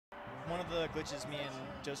the glitches me and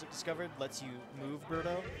Joseph discovered lets you move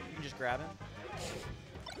Birdo. You can just grab him.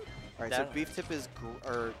 All right, so Beeftip is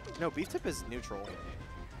Beeftip is neutral.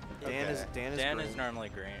 Dan is green. normally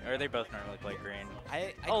green, or they both normally play green.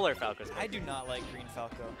 Or Falco's I do not like green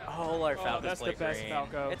Falco. Falco's that's play the best green.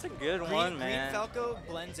 Falco. It's a good one, Green man. Falco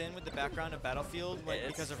blends in with the background of Battlefield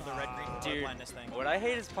because of the red-green blindness thing. What I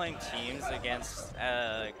hate is playing teams against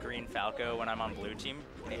green Falco when I'm on blue team.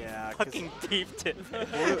 Yeah, fucking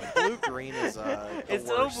Beeftip. Blue-green is it's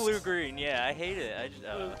worst. so blue-green. Yeah, I hate it. I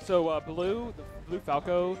just, So the blue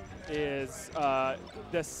Falco is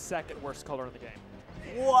the second worst color in the game.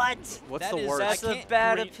 What? What's the worst? That's a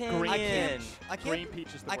bad opinion. Green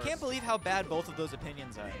peach is the worst. I can't believe how bad both of those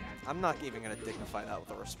opinions are. I'm not even gonna dignify that with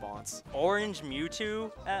a response. Orange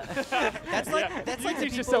Mewtwo? That's like the people,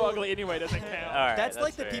 just so ugly anyway, doesn't count. All right, that's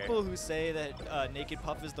like the fair. people who say that Naked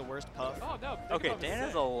Puff is the worst Puff. Oh no. Okay, Dan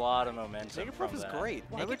has a lot of momentum. Naked Puff is great.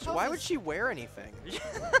 Naked Why would she wear anything?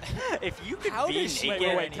 If you could How be does she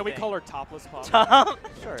naked, Wait, can we call her Topless Puff?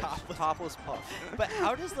 Sure, topless Puff. But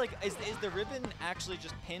how does is the ribbon actually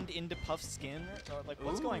just pinned into Puff's skin, or like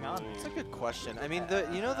what's going on? That's a good question. I mean, the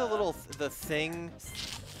the thing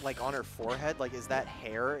like on her forehead, like is that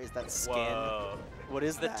hair? Is that skin? Whoa. What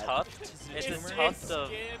is The that? tuft? It's a tumor? tuft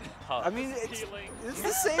of puff. I mean, it's the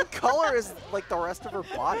same color as like the rest of her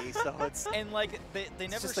body, so it's And like they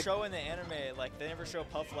never just like- show in the anime, like they never show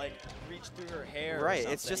Puff like reach through her hair. or right.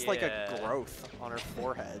 It's something. just like a growth on her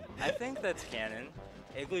forehead. I think that's canon.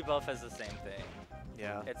 Igglybuff has the same thing.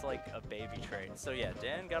 Yeah. It's like a baby trait. So yeah,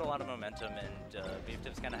 Dan got a lot of momentum, and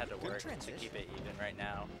Beeftip's kind of had to work to transition. keep it even right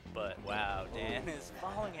now. But wow, Dan is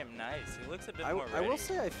following him nice. He looks a bit more ready. I will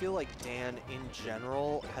say I feel like Dan in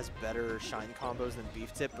general has better shine combos than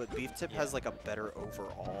Beeftip, but Beeftip has like a better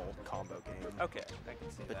overall combo game. Okay, I can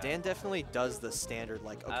see But that. Dan definitely does the standard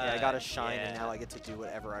like, okay, I got to shine and now I get to do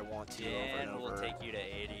whatever I want to over and Dan over. will take you to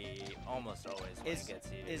 80 almost always when he gets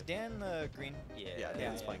you. Is Dan green? Yeah.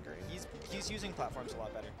 Dan's playing green. He's using platforms a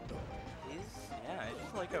lot better. I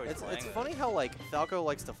just like how he's playing. It's funny how like Falco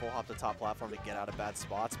likes to full hop the top platform to get out of bad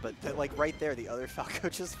spots, but like right there, the other Falco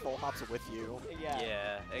just full hops with you.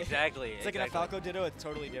 Yeah, exactly. It's like in a Falco Ditto, it's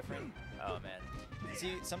totally different. Oh man.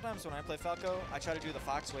 See, sometimes when I play Falco, I try to do the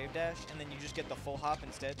Fox Wave Dash, and then you just get the full hop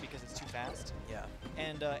instead because it's too fast. Yeah.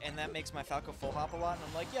 And that makes my Falco full hop a lot, and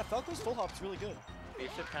I'm like, yeah, Falco's full hop's really good.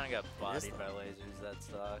 Beeftip kind of got bodied by lasers. That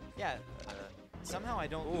stock. Yeah. Somehow I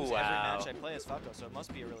don't lose every match I play as Falco, so it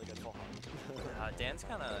must be a really good full hop. Dan's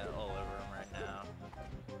kind of all over him right now.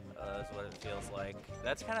 That's what it feels like.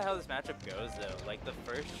 That's kind of how this matchup goes, though. Like the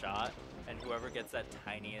first shot, and whoever gets that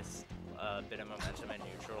tiniest bit of momentum in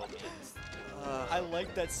neutral means. I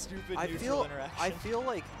like that stupid neutral interaction. I feel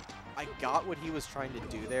like I got what he was trying to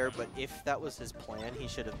do there, but if that was his plan, he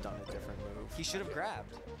should have done a different move. He should have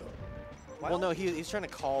grabbed. Well, no, he's trying to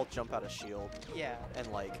call jump out of shield. Yeah. And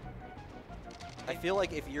like, I feel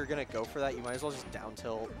like if you're gonna go for that, you might as well just down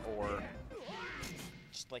tilt or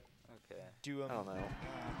just like do him. I don't know.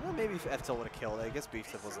 Well, maybe if F tilt would have killed it. I guess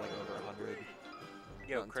Beeftip was like over 100.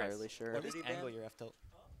 Yo, Not Chris, entirely sure. Or just angle your F tilt.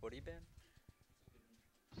 What do you ban?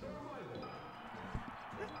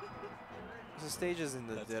 The stages in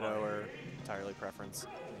the Ditto are entirely preference.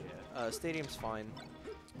 Stadium's fine.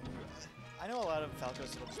 I know a lot of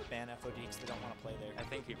Falcos will just ban FOD because they don't want to play there. I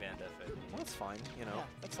think he banned FOD. Well, that's fine, you know. Yeah,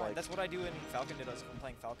 that's fine. That's what I do in Falcon Dittos if I'm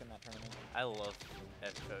playing Falcon that tournament. I love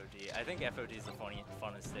FOD. I think FOD is the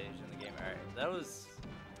funnest stage in the game. All right, that was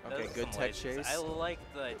Okay, good tech chase. I like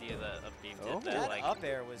the idea of Beeftip. That like, up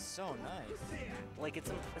air was so nice. Like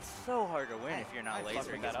it's so hard to win if you're not I fuck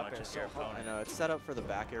lasering with that as up much air as so your hard. opponent. I know, it's set up for the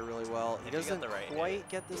back air really well. He If you get doesn't the right quite hit.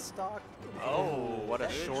 get the stock. Oh, what a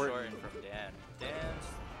good short. shorten from Dan. Dan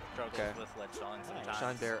struggles with ledge stalling sometimes.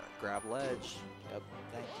 Shine Bear, grab ledge. Yep.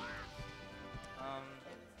 Thank you.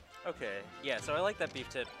 Okay, yeah, so I like that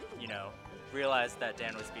Beeftip, you know, realized that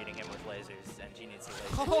Dan was beating him with lasers and he needs to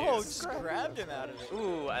laser Oh, juice. just grabbed him out of it.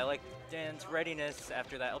 Ooh, I like Dan's readiness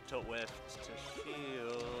after that up tilt whiff to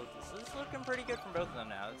shield. This is looking pretty good from both of them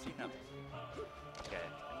now. Let's see now. Okay,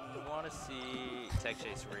 I want to see tech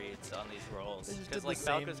chase reads on these rolls because like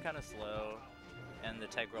Falco's kind of slow and the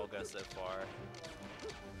tech roll goes so far.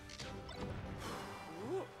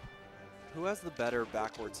 Who has the better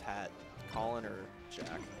backwards hat, Colin or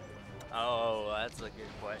Jack? Oh, that's a good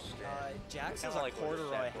question. Jax Kinda has a like what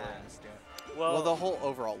corduroy Jack hat. Williams doing. Well, the whole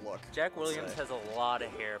overall look. Jack Williams has a lot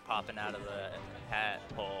of hair popping out of the hat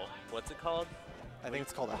hole. What's it called? I think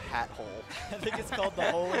it's called a hat hole. I think it's called the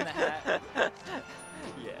hole in the hat.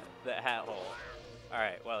 Yeah, the hat hole. All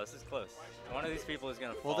right, well, this is close. One of these people is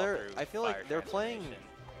gonna fall through I feel like fire they're playing. transformation.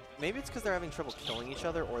 maybe it's because they're having trouble killing each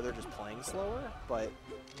other, or they're just playing slower. But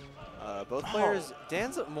both players,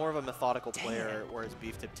 Dan's more of a methodical player, whereas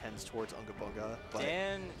Beeftip tends towards Unga Bunga. But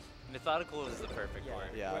Dan, methodical is the perfect word.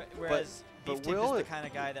 Yeah. Whereas but Beeftip Will, is the kind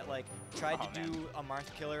of guy that like tried Oh, to do a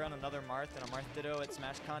Marth killer on another Marth and a Marth Ditto at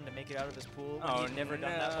SmashCon to make it out of his pool. When Oh, he'd never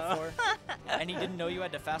done no. that before. And he didn't know you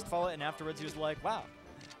had to fast follow it, and afterwards he was like, wow,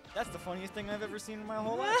 that's the funniest thing I've ever seen in my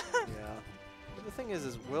whole life. yeah. But the thing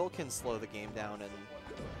is Will can slow the game down, and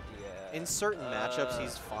Yeah. in certain matchups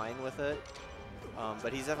he's fine with it.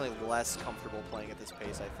 But he's definitely less comfortable playing at this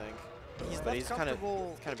pace, I think. But he's kind of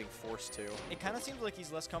being forced to. It kind of seems like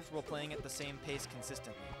he's less comfortable playing at the same pace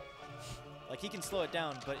consistently. Like he can slow it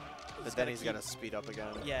down, but Then he's got to speed up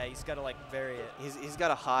again. Yeah, he's got to like vary it. He's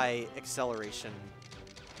got a high acceleration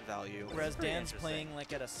value. Whereas pretty Dan's interesting. playing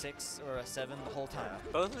like at a 6 or a 7 the whole time.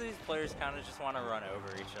 Both of these players kind of just want to run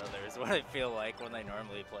over each other is what I feel like when they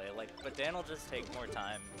normally play. Like, but Dan will just take more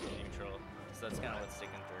time in neutral, so that's kind of what's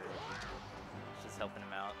sticking through. It's just helping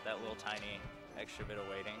him out. That little tiny extra bit of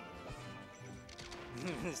waiting.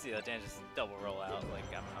 See that Dan just double roll out. Like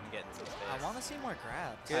I'm getting some space. I want to see more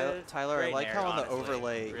grabs. Good. Tyler, I Great like how nair, on the honestly.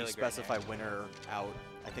 overlay Really you great specify nair. winner out.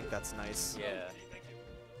 I think that's nice. Yeah.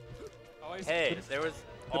 Always Hey, there was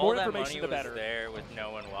the all more that information, money the was better. there with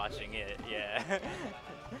no one watching it. Yeah.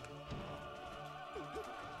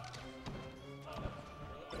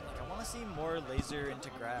 Like, I want to see more laser into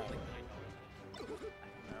grab. No.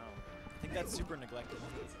 I think that's super neglected.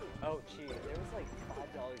 Oh, gee, there was like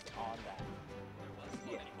 $5 on that.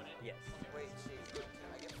 Yeah. Yes. Wait, can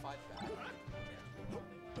I get 5 back?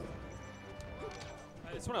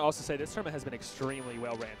 I just want to also say this tournament has been extremely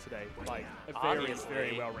well ran today. Like, very, Obviously.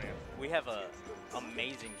 very well ran. We have a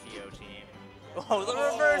amazing Kyo team. Oh, the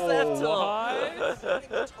reverse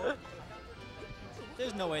F tilt!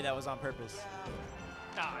 There's no way that was on purpose.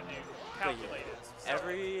 Nah, dude. Calculated.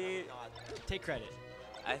 Every, Take credit.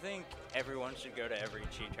 I think everyone should go to every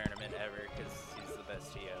Chi tournament ever because he's the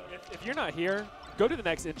best TO. If you're not here, go to the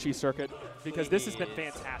next UNChi circuit because this has been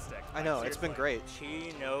Please. fantastic. I know, it's been great.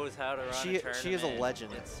 Chi knows how to run a tournament. She is a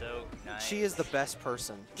legend. It's so nice. She is the best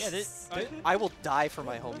person. Yeah, this, I will die for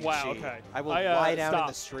my homie. Wow, Chi. okay. I will I, lie down in stop.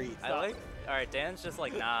 the street. I like. All right, Dan's just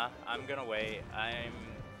like, nah, I'm gonna wait. I'm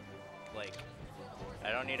like,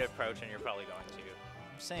 I don't need to approach, and you're probably going to.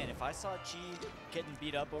 I'm saying, if I saw Chi getting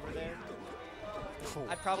beat up over there,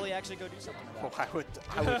 I'd probably actually go do something about it.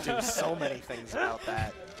 I would do so many things about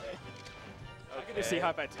that. I can just see how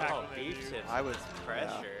I tackle Oh, that beef dude. tips. I would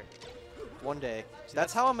Pressure. One day.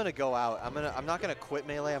 That's how I'm gonna go out. I'm not gonna quit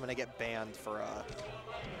Melee. I'm gonna get banned for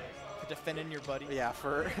For defending your buddy. yeah,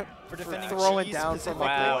 for defending throwing Chi down from my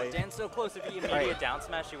Wow, boy. Dan's so close. If he immediate Alright. down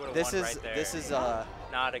smash, he would have This won is right there. this is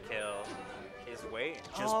Not a kill. His weight.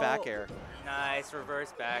 just back air. Nice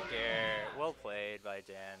reverse back air. Well played by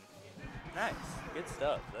Dan. Nice. Good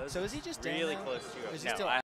stuff. That was So is he just Dan really now? close to Or it. is he No, still